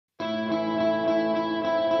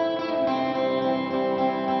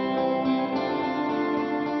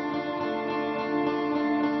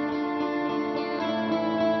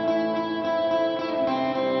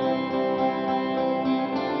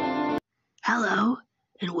Hello,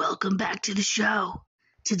 and welcome back to the show.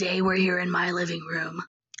 Today we're here in my living room.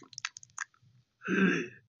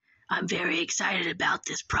 I'm very excited about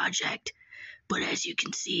this project, but as you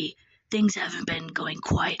can see, things haven't been going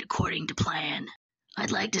quite according to plan.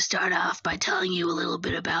 I'd like to start off by telling you a little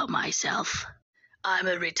bit about myself. I'm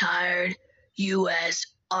a retired U.S.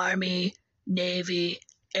 Army, Navy,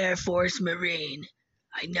 Air Force Marine.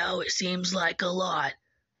 I know it seems like a lot,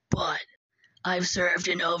 but I've served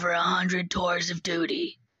in over 100 tours of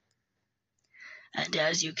duty. And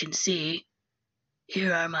as you can see,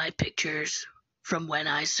 here are my pictures from when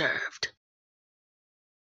I served.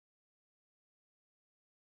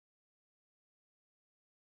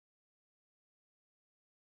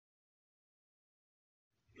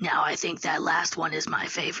 Now I think that last one is my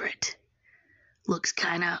favorite. Looks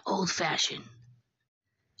kinda old-fashioned.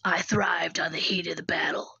 I thrived on the heat of the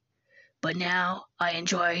battle, but now I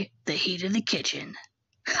enjoy the heat of the kitchen.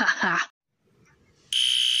 Ha ha!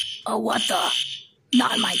 Oh, what the?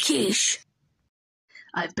 Not my quiche!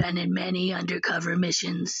 I've been in many undercover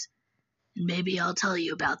missions, and maybe I'll tell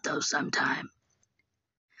you about those sometime.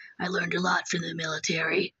 I learned a lot from the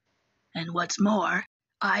military, and what's more,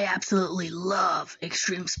 I absolutely love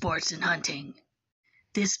extreme sports and hunting.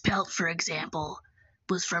 This pelt, for example,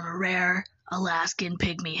 was from a rare Alaskan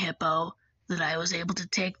pygmy hippo that I was able to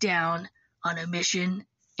take down on a mission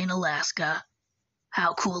in Alaska.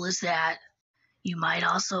 How cool is that? You might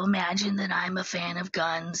also imagine that I'm a fan of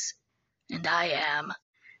guns, and I am.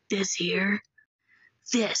 This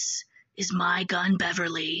is my gun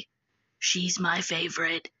Beverly. She's my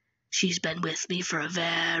favorite. She's been with me for a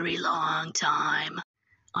very long time.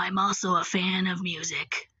 I'm also a fan of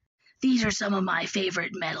music. These are some of my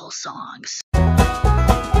favorite metal songs.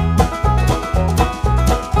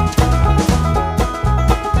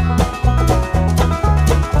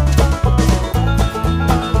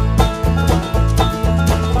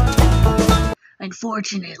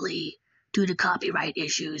 Unfortunately, due to copyright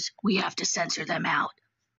issues, we have to censor them out.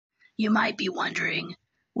 You might be wondering,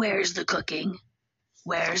 where's the cooking?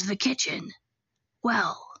 Where's the kitchen?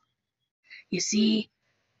 Well, you see,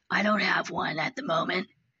 I don't have one at the moment.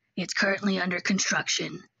 It's currently under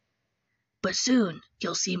construction. But soon,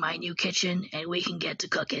 you'll see my new kitchen and we can get to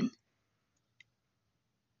cooking.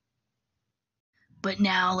 But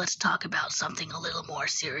now let's talk about something a little more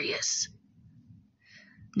serious.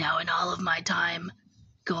 Now, in all of my time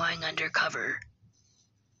going undercover,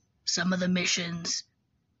 some of the missions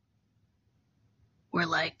were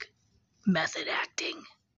like method acting.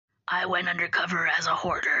 I went undercover as a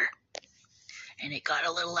hoarder, and it got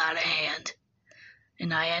a little out of hand,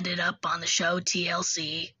 and I ended up on the show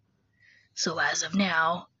TLC. So as of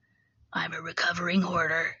now, I'm a recovering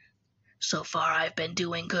hoarder. So far, I've been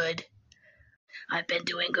doing good. I've been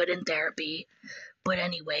doing good in therapy, but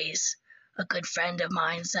anyways, a good friend of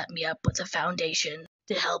mine set me up with a foundation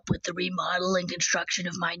to help with the remodel and construction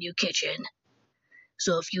of my new kitchen.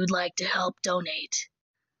 So if you'd like to help donate,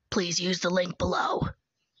 please use the link below.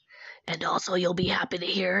 And also you'll be happy to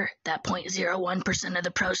hear that 0.01% of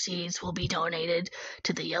the proceeds will be donated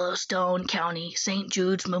to the Yellowstone County St.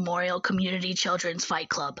 Jude's Memorial Community Children's Fight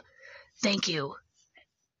Club. Thank you.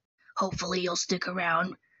 Hopefully you'll stick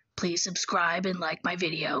around. Please subscribe and like my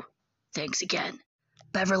video. Thanks again.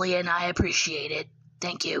 Beverly and I appreciate it.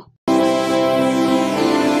 Thank you.